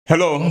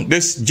Hello,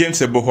 this is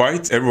James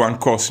Whyte. Everyone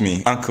calls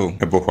me Uncle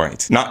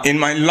Whyte. Now, in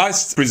my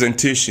last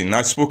presentation,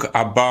 I spoke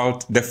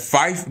about the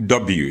 5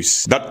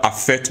 W's that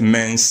affect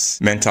men's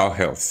mental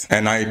health.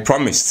 And I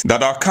promised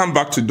that I'll come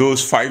back to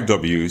those 5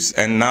 W's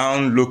and now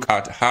look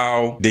at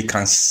how they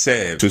can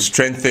serve to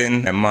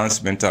strengthen a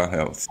man's mental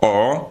health,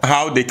 or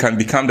how they can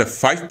become the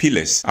 5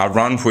 pillars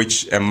around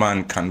which a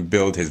man can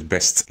build his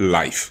best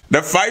life.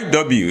 The 5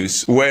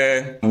 W's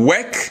were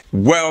work,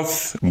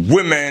 wealth,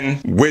 women,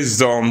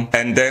 wisdom,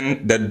 and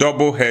then the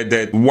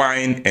double-headed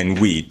wine and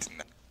weed.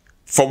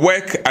 For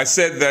work, I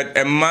said that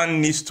a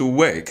man needs to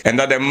work, and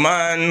that a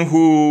man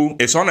who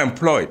is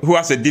unemployed, who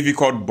has a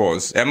difficult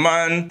boss, a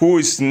man who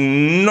is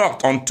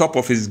not on top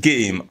of his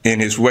game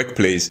in his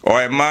workplace,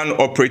 or a man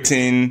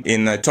operating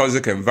in a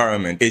toxic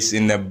environment is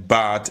in a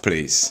bad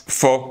place.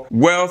 For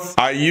wealth,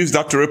 I use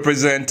that to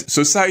represent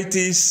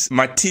society's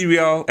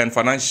material and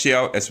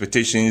financial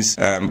expectations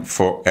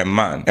for a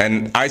man.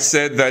 And I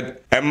said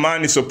that a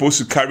man is supposed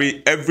to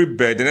carry every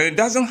burden, and it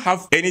doesn't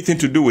have anything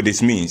to do with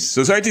his means.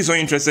 Society is so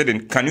interested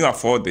in, can you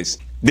afford this?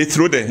 They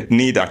throw the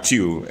need at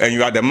you, and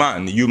you are the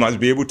man. You must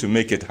be able to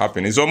make it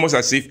happen. It's almost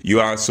as if you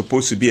are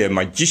supposed to be a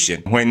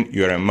magician when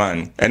you're a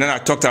man. And then I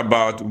talked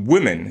about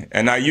women,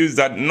 and I use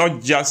that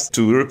not just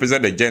to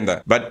represent the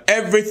gender, but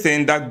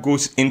everything that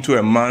goes into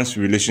a man's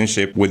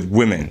relationship with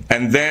women.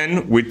 And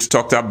then we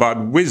talked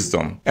about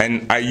wisdom,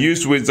 and I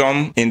used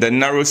wisdom in the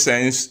narrow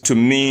sense to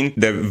mean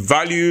the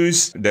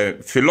values, the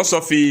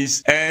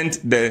philosophies, and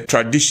the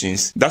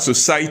traditions that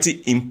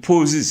society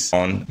imposes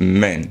on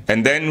men.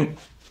 And then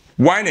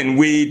wine and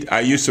weed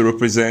I used to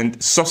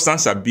represent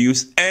substance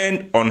abuse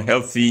and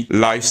unhealthy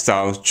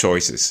lifestyle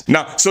choices.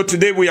 Now, so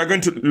today we are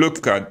going to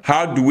look at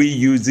how do we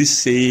use these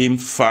same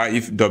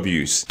 5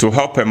 W's to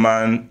help a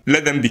man,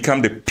 let them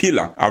become the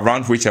pillar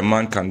around which a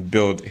man can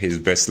build his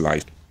best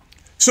life.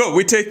 So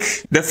we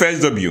take the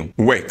first W,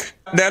 work.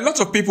 There are lots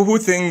of people who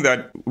think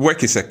that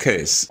work is a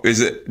curse, is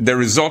the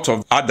result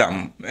of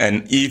Adam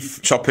and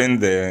Eve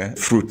chopping the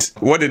fruit.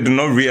 What they do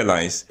not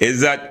realize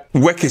is that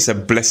work is a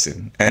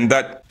blessing, and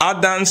that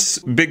Adam's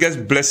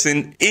biggest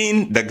blessing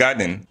in the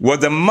garden was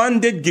the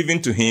mandate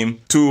given to him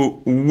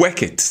to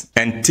work it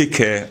and take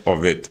care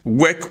of it.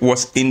 Work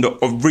was in the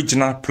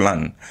original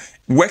plan.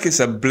 Work is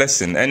a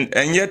blessing,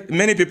 and yet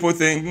many people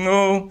think,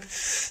 no,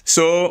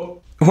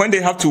 so when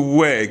they have to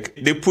work,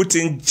 they put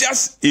in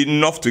just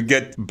enough to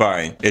get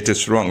by. It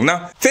is wrong.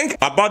 Now, think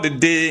about the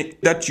day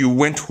that you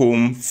went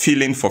home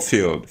feeling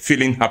fulfilled,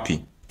 feeling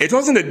happy. It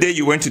wasn't the day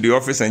you went to the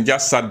office and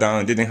just sat down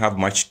and didn't have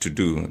much to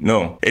do.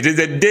 No. It is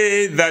the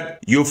day that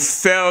you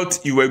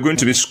felt you were going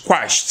to be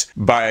squashed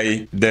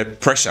by the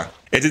pressure.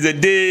 It is the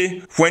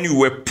day when you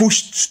were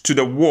pushed to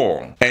the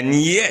wall, and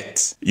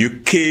yet you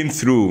came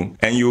through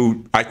and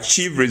you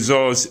achieved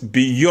results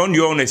beyond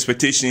your own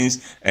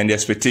expectations and the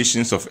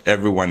expectations of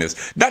everyone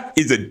else. That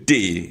is the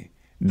day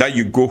that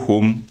you go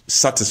home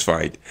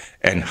satisfied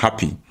and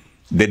happy.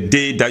 The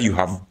day that you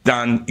have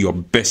done your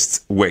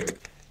best work.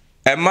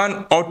 A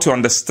man ought to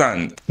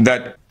understand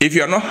that if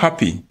you are not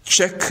happy,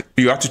 check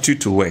your attitude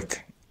to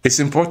work. It's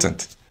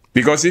important.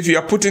 Because if you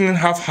are putting in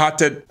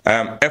half-hearted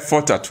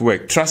effort at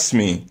work, trust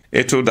me,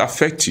 it will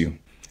affect you.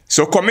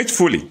 So commit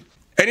fully.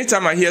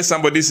 Anytime I hear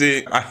somebody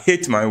say, I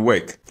hate my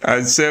work,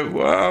 I say,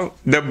 well,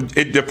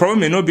 the problem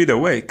may not be the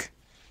work.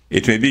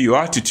 It may be your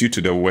attitude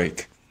to the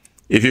work.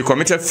 If you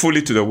committed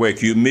fully to the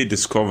work, you may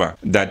discover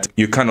that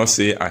you cannot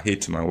say, I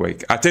hate my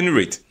work. At any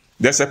rate,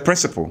 there's a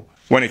principle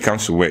when it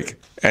comes to work.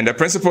 And the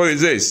principle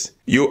is this: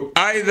 you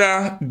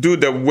either do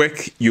the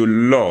work you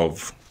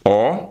love,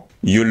 or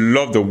you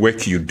love the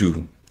work you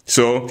do.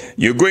 So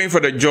you're going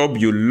for the job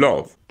you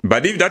love.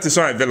 But if that is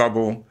not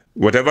available,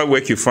 whatever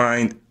work you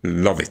find,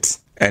 love it.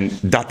 And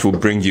that will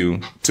bring you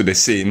to the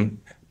same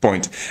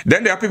point.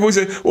 Then there are people who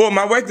say, oh,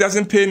 my work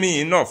doesn't pay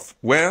me enough.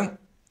 Well,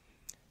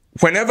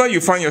 whenever you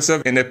find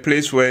yourself in a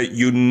place where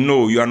you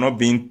know you are not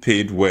being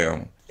paid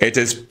well, it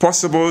is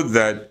possible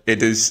that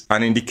it is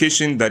an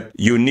indication that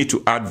you need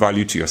to add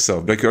value to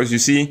yourself. Because you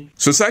see,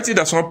 society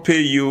does not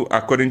pay you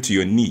according to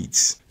your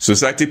needs.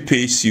 Society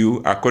pays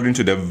you according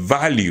to the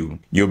value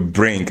you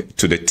bring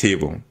to the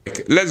table.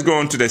 Let's go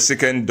on to the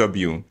second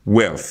W,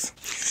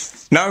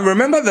 wealth. Now,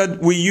 remember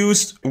that we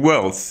used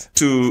wealth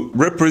to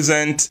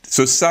represent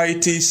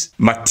society's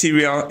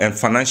material and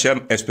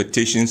financial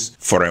expectations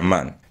for a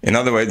man. In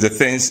other words, the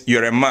things,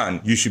 you're a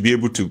man, you should be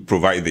able to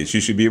provide this. You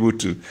should be able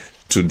to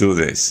do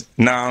this.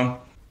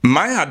 Now,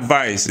 my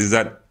advice is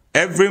that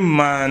every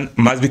man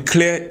must be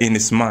clear in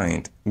his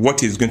mind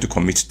what he's going to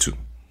commit to.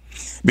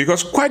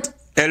 Because quite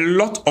a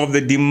lot of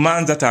the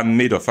demands that are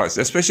made of us,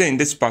 especially in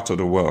this part of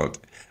the world,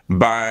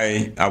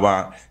 by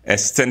our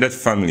extended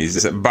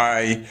families,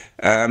 by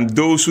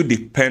those who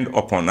depend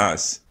upon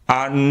us,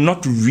 are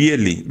not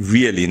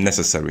really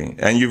necessary.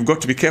 And you've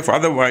got to be careful.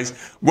 Otherwise,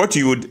 what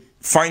you would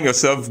find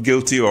yourself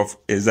guilty of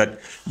is that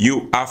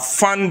you are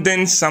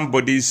funding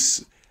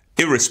somebody's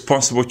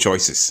irresponsible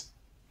choices.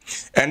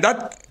 And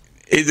that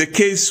is the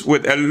case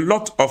with a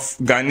lot of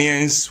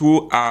Ghanaians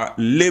who are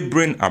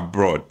laboring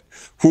abroad,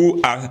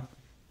 who are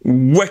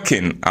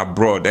working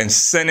abroad and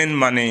sending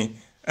money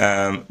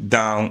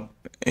down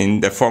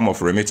in the form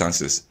of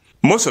remittances.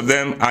 Most of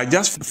them are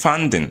just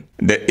funding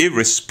the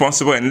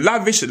irresponsible and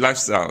lavish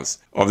lifestyles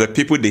of the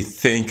people they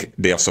think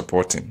they are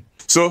supporting.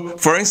 So,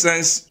 for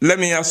instance, let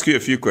me ask you a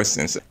few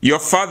questions. Your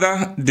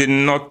father did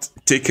not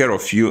take care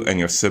of you and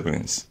your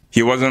siblings.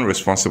 He wasn't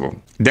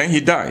responsible. Then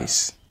he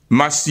dies.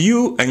 Must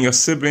you and your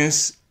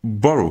siblings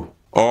borrow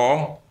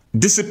or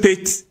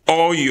dissipate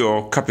all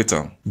your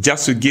capital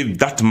just to give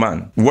that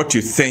man what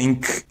you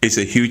think is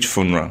a huge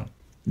funeral?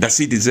 Does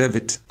he deserve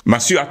it?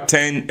 Must you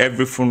attend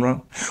every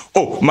funeral?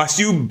 Oh, must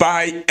you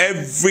buy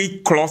every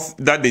cloth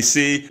that they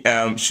say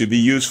should be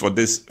used for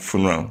this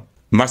funeral?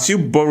 Must you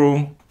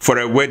borrow for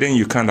a wedding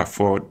you can't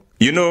afford?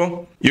 You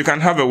know, you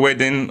can have a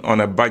wedding on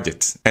a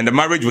budget and the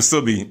marriage will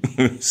still be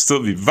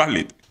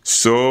valid.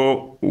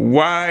 So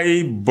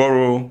why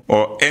borrow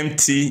or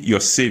empty your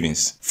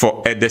savings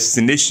for a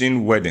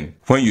destination wedding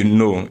when you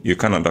know you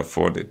cannot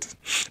afford it?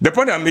 The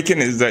point I'm making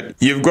is that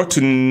you've got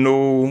to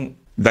know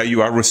that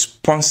you are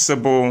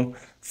responsible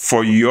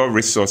for your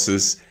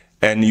resources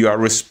and you are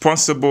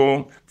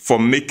responsible for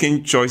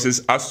making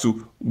choices as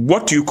to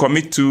what you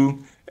commit to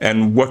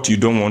and what you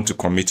don't want to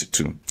commit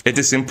to. It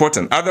is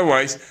important.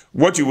 Otherwise,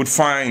 what you would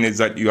find is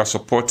that you are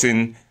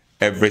supporting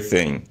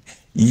everything.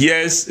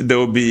 Yes, there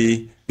will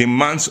be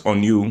demands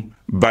on you,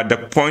 but the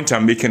point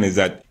I'm making is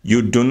that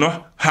you do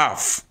not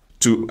have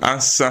to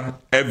answer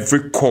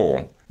every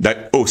call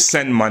that, oh,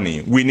 send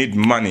money, we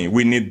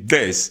need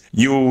this.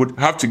 You would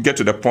have to get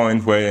to the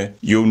point where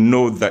you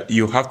know that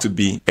you have to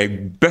be a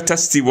better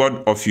steward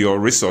of your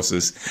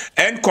resources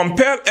and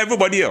compel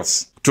everybody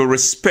else to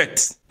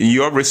respect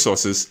your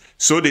resources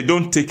so they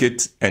don't take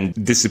it and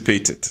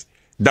dissipate it.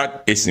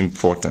 That is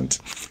important.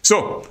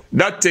 So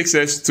that takes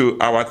us to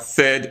our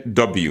third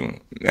W,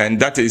 and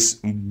that is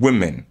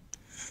women.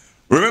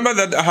 Remember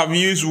that I have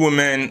used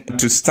women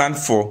to stand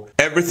for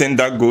everything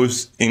that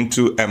goes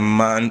into a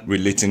man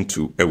relating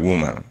to a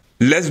woman.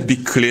 Let's be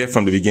clear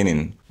from the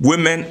beginning.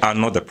 Women are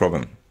not the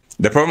problem.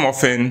 The problem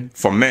often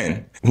for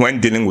men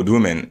when dealing with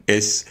women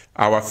is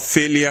our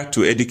failure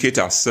to educate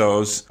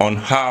ourselves on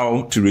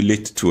how to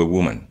relate to a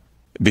woman.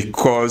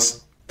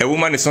 Because a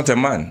woman is not a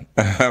man.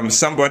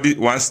 Somebody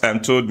once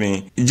told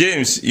me,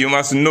 James, you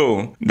must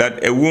know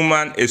that a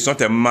woman is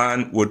not a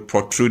man with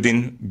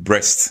protruding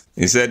breasts.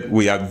 He said,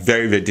 we are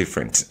very, very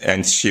different.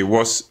 And she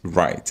was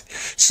right.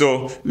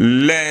 So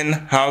learn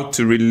how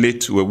to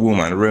relate to a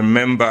woman.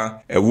 Remember,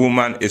 a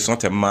woman is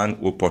not a man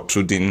with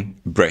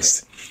protruding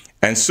breasts.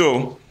 And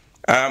so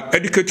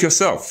educate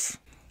yourself.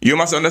 You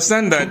must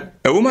understand that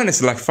a woman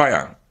is like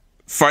fire.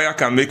 Fire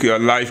can make your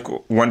life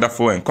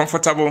wonderful and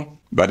comfortable,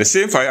 but the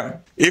same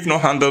fire, if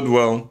not handled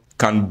well,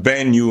 can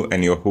burn you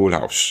and your whole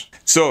house.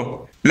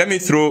 So let me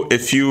throw a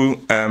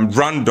few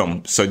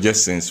random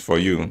suggestions for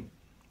you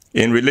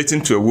in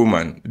relating to a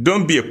woman.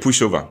 Don't be a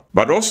pushover,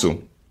 but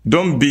also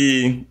don't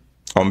be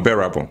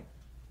unbearable.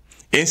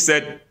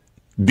 Instead,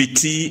 be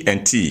T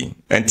and T.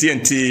 And T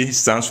and T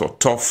stands for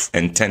tough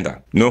and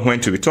tender. Know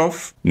when to be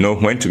tough, know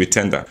when to be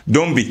tender.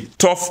 Don't be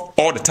tough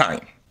all the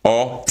time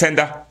or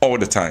tender all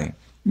the time.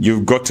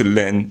 You've got to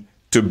learn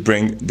to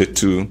bring the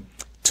two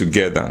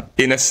together.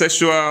 In a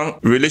sexual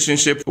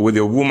relationship with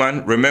a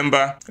woman,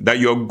 remember that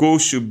your goal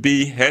should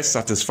be her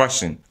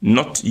satisfaction,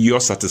 not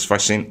your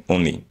satisfaction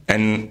only.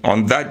 And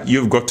on that,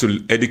 you've got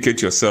to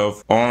educate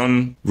yourself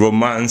on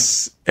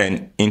romance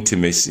and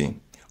intimacy.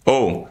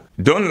 Oh,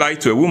 don't lie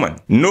to a woman.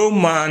 No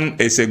man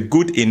is a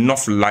good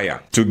enough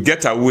liar to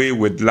get away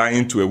with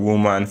lying to a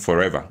woman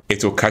forever.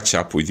 It will catch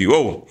up with you.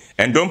 Oh,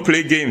 and don't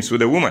play games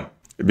with a woman,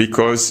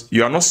 because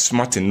you are not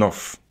smart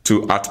enough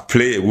to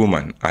outplay a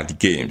woman at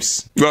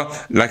games. Well,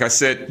 like I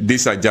said,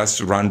 these are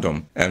just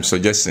random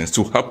suggestions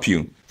to help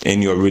you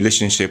in your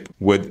relationship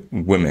with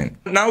women.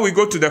 Now we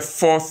go to the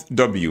fourth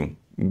W,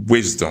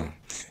 wisdom.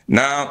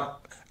 Now,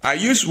 I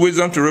use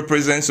wisdom to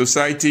represent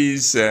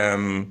society's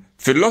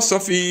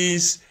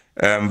philosophies,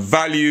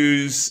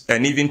 values,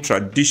 and even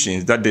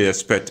traditions that they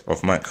expect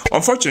of man.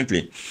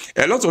 Unfortunately,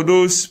 a lot of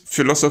those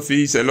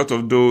philosophies, a lot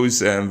of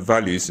those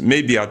values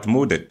may be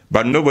outmoded,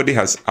 but nobody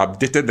has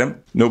updated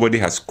them. Nobody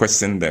has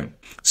questioned them.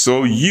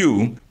 So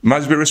you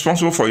must be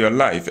responsible for your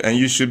life, and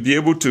you should be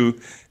able to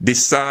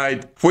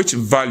decide which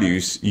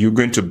values you're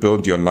going to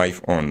build your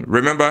life on.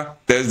 Remember,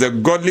 there's the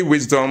godly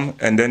wisdom,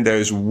 and then there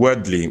is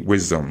worldly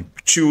wisdom.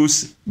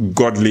 Choose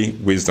godly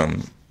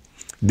wisdom.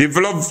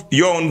 Develop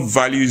your own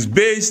values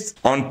based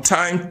on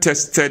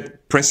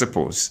time-tested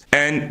principles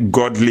and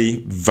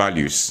godly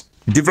values.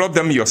 Develop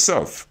them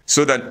yourself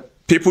so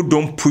that people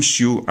don't push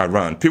you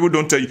around. People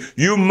don't tell you,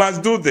 you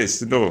must do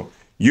this. No,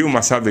 you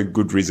must have a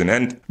good reason.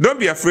 And don't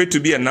be afraid to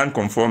be a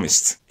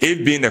non-conformist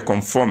if being a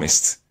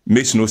conformist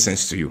makes no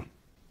sense to you.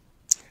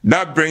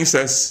 That brings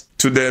us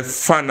to the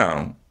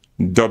final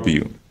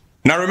W.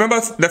 Now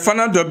remember, the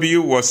final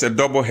W was a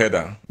double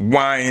header,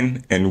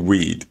 wine and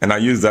weed. And I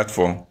use that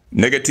for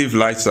negative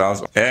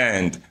lifestyles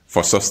and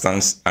for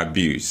substance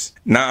abuse.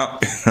 Now,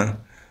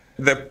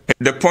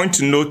 the point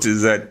to note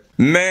is that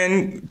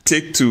Men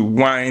take to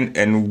wine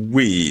and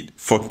weed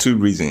for two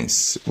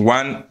reasons.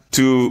 One,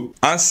 to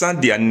answer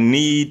their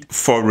need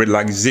for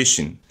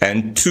relaxation,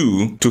 and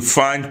two, to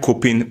find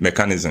coping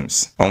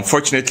mechanisms.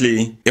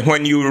 Unfortunately,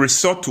 when you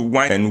resort to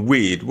wine and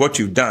weed, what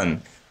you've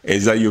done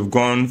is that you've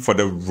gone for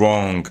the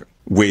wrong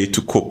way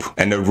to cope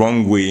and the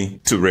wrong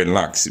way to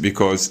relax,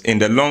 because in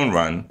the long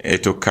run,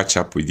 it will catch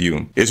up with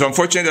you. It's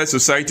unfortunate that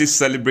society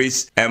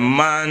celebrates a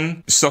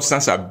man's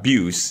substance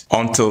abuse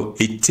until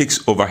it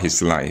takes over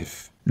his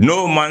life.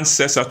 No man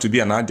sets out to be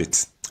an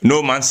addict.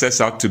 No man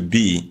sets out to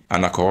be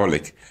an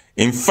alcoholic.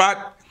 In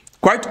fact,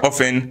 quite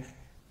often,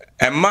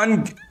 a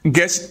man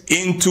gets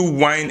into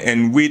wine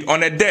and weed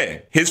on a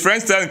dare. His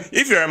friends tell him,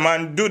 if you're a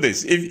man, do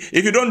this.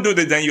 If you don't do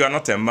this, then you are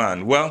not a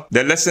man. Well,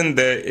 the lesson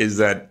there is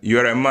that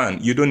you're a man.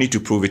 You don't need to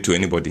prove it to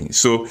anybody.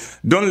 So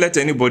don't let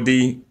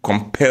anybody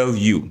compel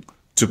you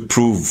to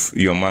prove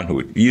your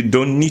manhood. You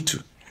don't need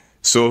to.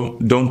 So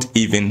don't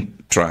even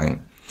try.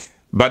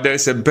 But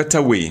there's a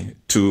better way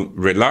to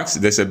relax.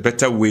 There's a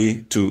better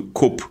way to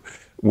cope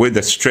with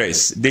the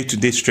stress,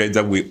 day-to-day stress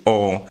that we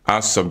all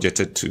are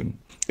subjected to.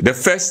 The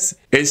first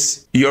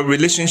is your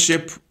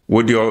relationship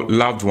with your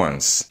loved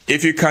ones.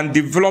 If you can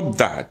develop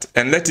that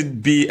and let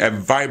it be a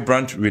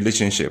vibrant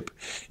relationship,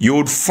 you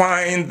would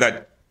find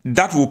that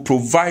that will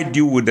provide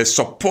you with the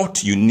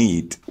support you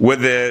need,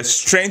 with the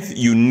strength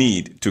you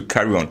need to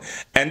carry on.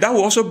 And that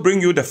will also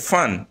bring you the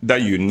fun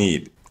that you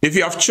need. If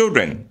you have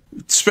children,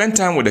 spend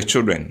time with the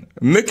children.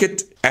 Make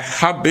it a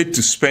habit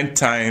to spend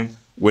time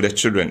with the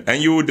children,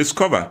 and you will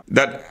discover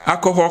that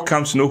alcohol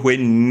comes nowhere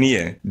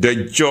near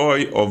the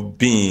joy of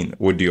being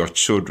with your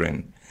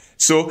children.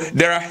 So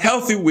there are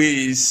healthy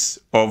ways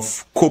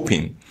of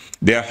coping.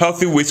 There are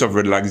healthy ways of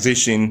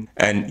relaxation,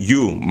 and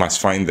you must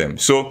find them.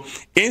 So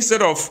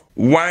instead of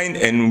wine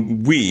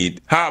and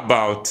weed, how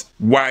about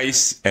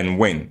wise and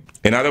win?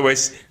 In other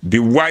words, be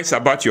wise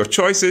about your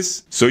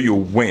choices so you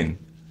win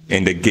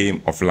in the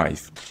game of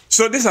life.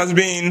 So this has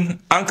been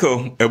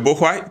Uncle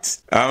Whyte.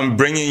 I'm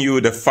bringing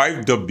you the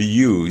 5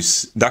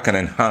 W's that can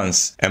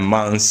enhance a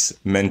man's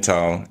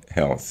mental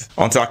health.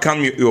 Until I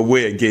come your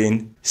way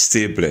again,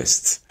 stay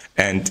blessed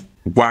and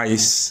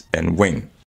wise and win.